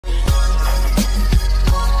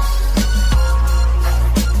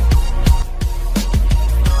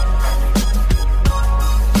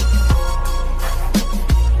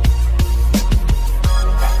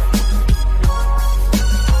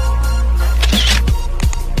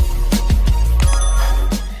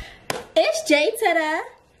J to the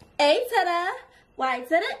A to the Y to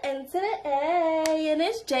the N to the A. And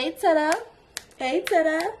it's J to the A to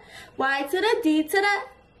the Y to the D to the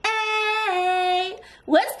A.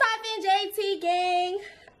 What's poppin', JT gang?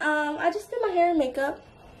 I just did my hair and makeup.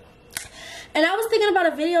 And I was thinking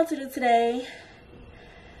about a video to do today.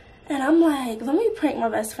 And I'm like, let me prank my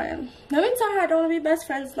best friend. Let me tell her I don't want to be best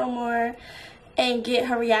friends no more and get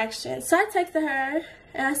her reaction. So I texted her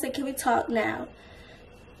and I said, can we talk now?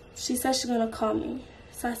 She said she's going to call me.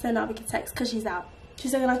 So I said, no, we can text because she's out. She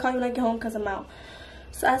said, can I call you when I get home because I'm out?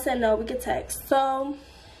 So I said, no, we can text. So,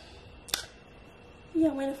 yeah,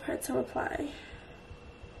 I'm waiting for her to reply.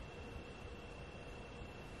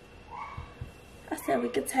 I said we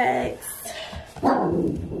could text. Let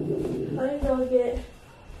me go get...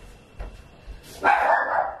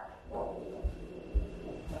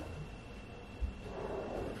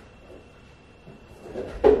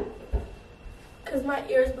 Because my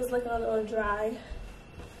ears was looking a little dry.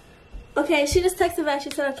 Okay, she just texted back. She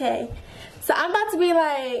said, okay. So I'm about to be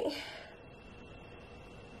like...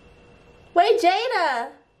 Wait, Jada.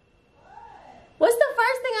 What's the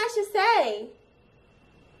first thing I should say?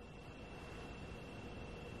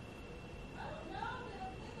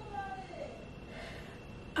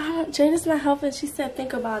 Jada's not helping. She said,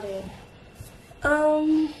 think about it.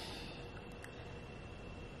 I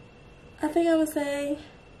think I'm gonna say...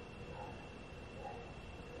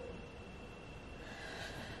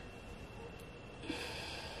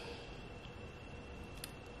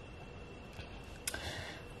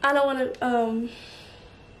 I don't want to,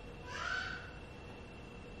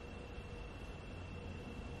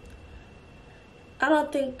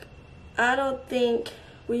 I don't think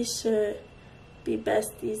we should be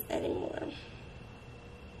besties anymore.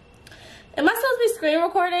 Am I supposed to be screen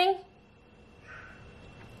recording?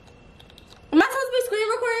 Am I supposed to be screen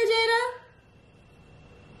recording, Jada?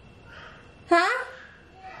 Huh?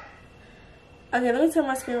 Okay, let me turn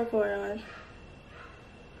my screen recorder on.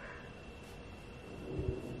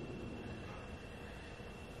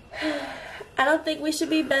 I don't think we should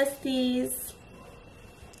be besties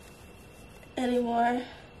anymore.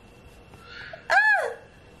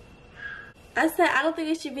 I said, I don't think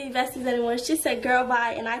we should be besties anymore. She said, girl,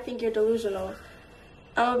 bye, and I think you're delusional.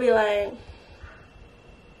 I'm gonna be like,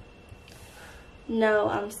 no,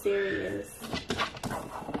 I'm serious.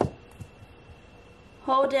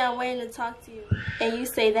 Whole day I'm waiting to talk to you, and you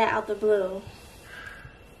say that out the blue.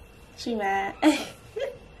 She mad.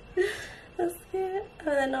 I'm scared.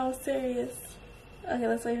 Oh, no, I'm serious. Okay,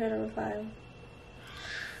 let's wait for her to reply.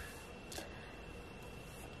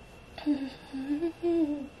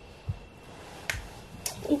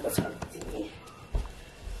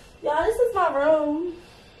 Y'all, this is my room.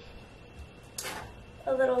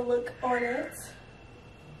 A little look on it.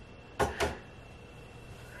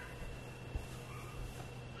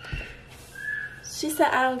 She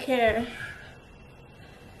said, I don't care.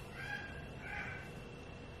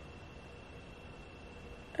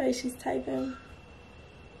 Alright, she's typing.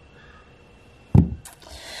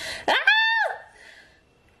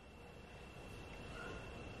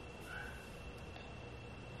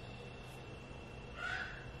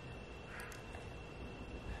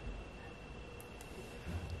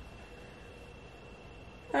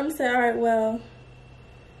 I'm saying, alright, well,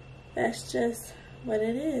 that's just what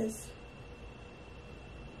it is.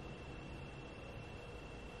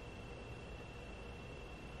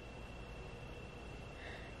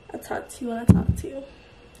 I'll talk to you when I talk to you.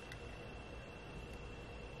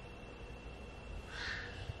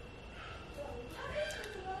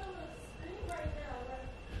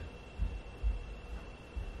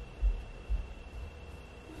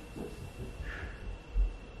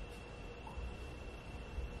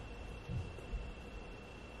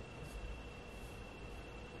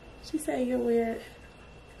 She said you're weird.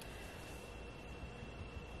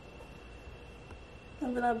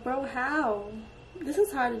 I'll be like, bro, how? This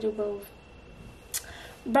is hard to do both.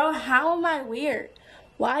 Bro, how am I weird?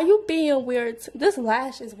 Why are you being weird? This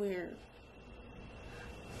lash is weird.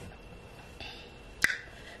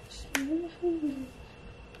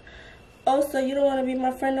 Oh, so you don't want to be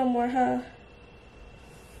my friend no more, huh?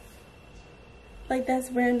 Like, that's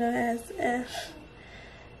random as F.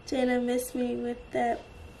 Jada missed me with that.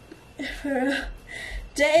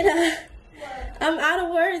 Jada, what? I'm out of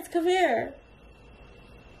words. Come here.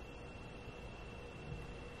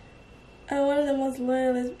 I'm one of the most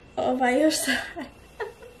loyalists by your side.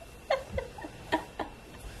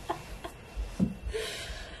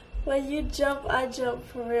 When you jump, I jump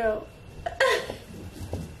for real.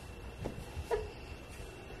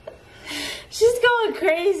 She's going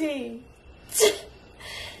crazy.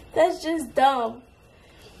 That's just dumb.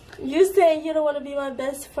 You saying you don't want to be my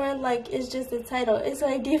best friend like it's just a title. It's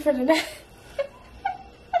way deeper than that.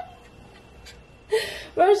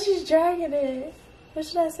 Bro, she's dragging it. What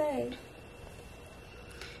should I say?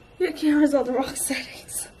 Your camera's on the wrong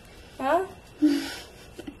settings. Huh?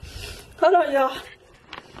 Hold on, y'all.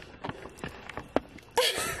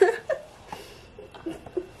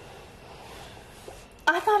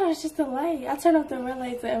 I thought it was just a light. I turned off the red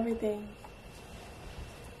lights and everything.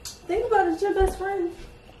 Think about it, it's your best friend.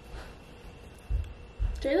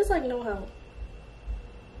 Jada's like no help.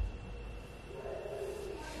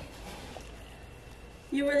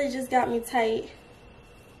 You really just got me tight.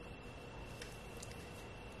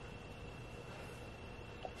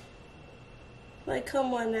 Like,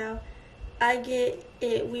 come on now. I get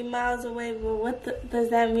it. We miles away, but what does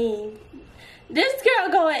that mean? This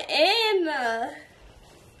girl going in.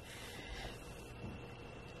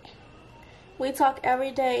 We talk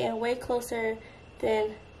every day and way closer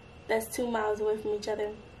than that's 2 miles away from each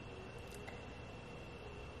other.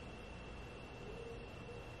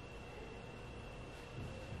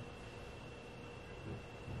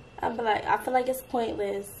 I feel like it's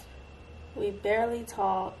pointless. We barely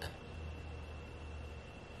talk.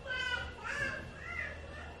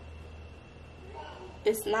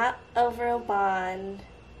 It's not a real bond.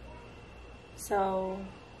 So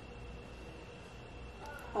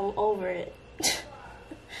I'm over it.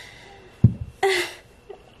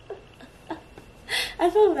 I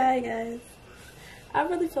feel bad, guys. I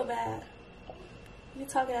really feel bad. You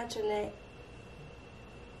talking out your neck.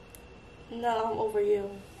 No, I'm over you.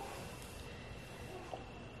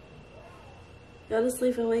 Go to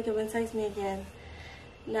sleep and wake up and text me again.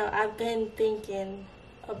 No, I've been thinking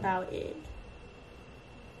about it.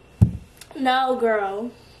 No,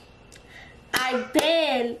 girl. I've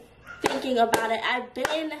been thinking about it. I've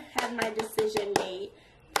been had my decision made.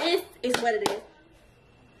 This is what it is.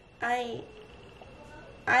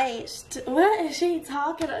 What is she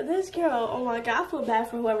talking about? This girl, oh my God, I feel bad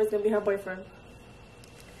for whoever's gonna be her boyfriend.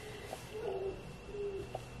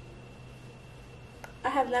 I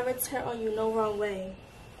have never turned on you no wrong way.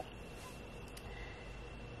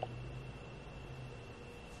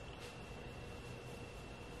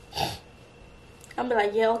 I'm be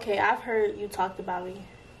like, yeah, okay, I've heard you talked about me.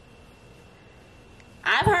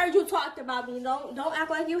 I've heard you talked about me. Don't act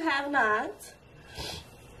like you have not.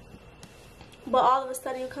 But all of a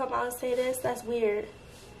sudden you come out and say this, that's weird.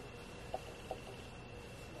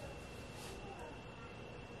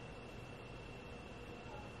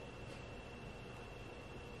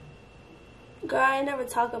 Girl, I ain't never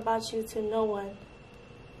talk about you to no one.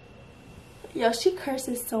 Yo, she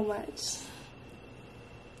curses so much.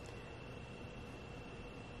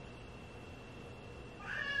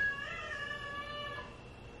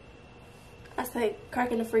 I say,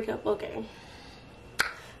 cracking the freak up, okay.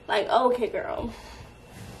 Like, okay, girl.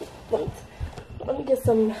 Let me get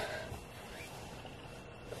some.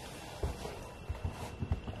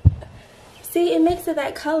 See, it makes it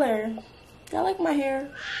that color. I like my hair.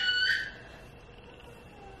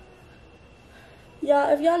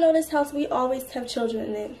 Y'all, if y'all know this house, we always have children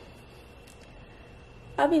in it.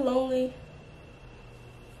 I be lonely.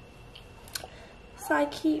 So I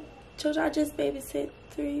keep children. I just babysit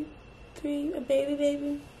three, a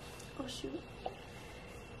baby. Oh, shoot.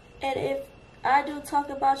 And if I do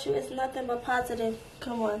talk about you, it's nothing but positive.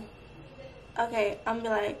 Come on. Okay, I'm be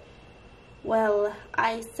like, well,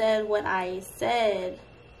 I said what I said.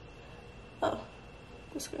 Oh,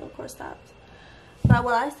 the screen record stopped. But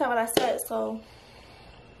well, I said what I said, so.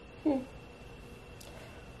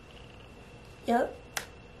 Yep.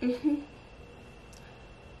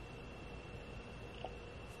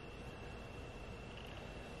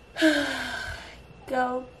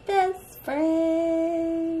 Go best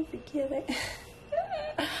friends.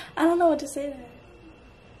 I don't know what to say to that.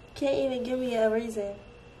 Can't even give me a reason.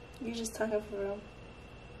 You're just talking for real.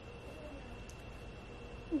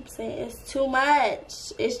 I'm saying it's too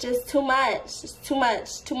much. It's just too much. It's too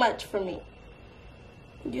much. Too much for me.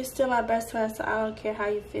 You're still my best friend, so I don't care how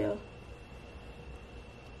you feel.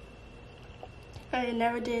 I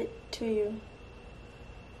never did to you.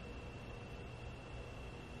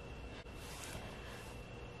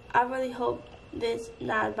 I really hope this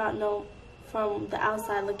not about no from the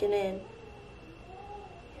outside looking in.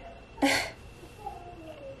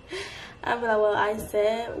 I'm like, well, I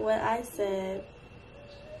said what I said,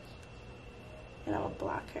 and I'm gonna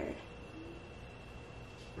block her.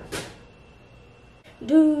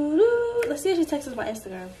 Let's see if she texts my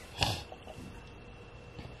Instagram.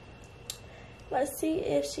 Let's see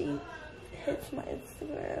if she hits my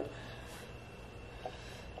Instagram,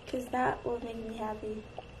 because that will make me happy.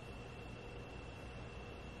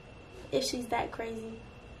 if she's that crazy.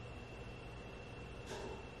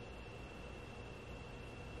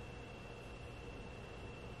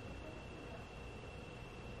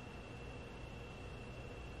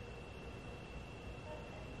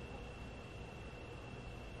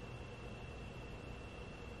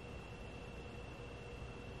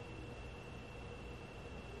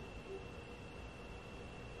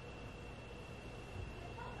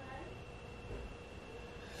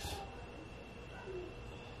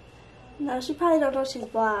 No, she probably don't know she's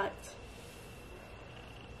blocked.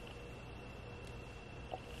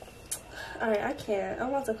 Alright, I can't. I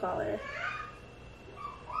want to call her.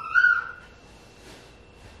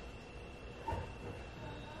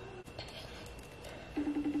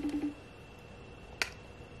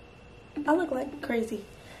 I look like crazy.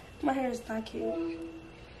 My hair is not cute.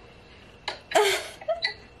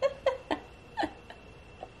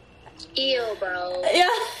 Ew, bro. Yeah.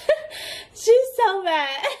 She's so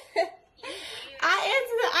mad.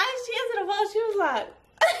 She answered the phone. She was like,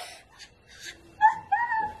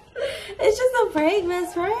 it's just a prank,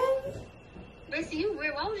 best friend. Bestie, you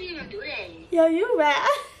weird. Why would you even do that? Yo, you mad.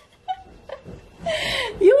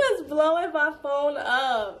 You was blowing my phone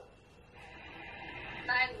up.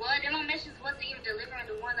 Like, what? Them messages wasn't even delivering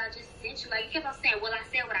the ones I just sent you. Like, you kept on saying, well, I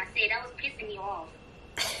said what I said. That was pissing me off.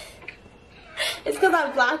 It's because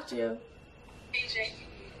I blocked you.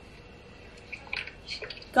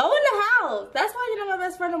 Go in the house. That's why you're not my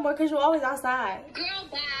best friend no more, because you're always outside. Girl,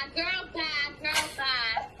 bye. Girl, bye. Girl,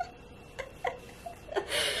 bye.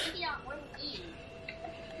 Maybe I'm waiting.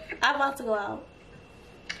 I'm about to go out.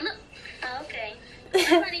 Look. Oh, okay.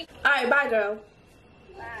 Alright, bye, girl.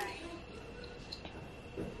 Bye.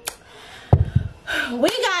 We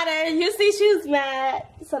got her. You see, she was mad.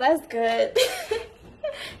 So that's good.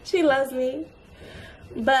 She loves me.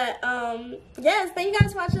 But, yes, thank you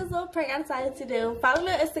guys for watching this little prank I decided to do. Follow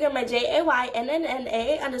me on Instagram at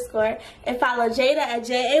JAYNNNA_. And follow Jada at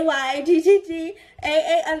JAYGGGAA_.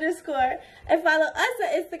 And follow us on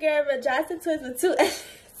Instagram at Johnson Twins with 2 S's.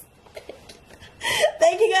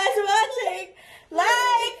 Thank you guys for watching.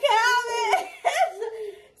 Like, comment.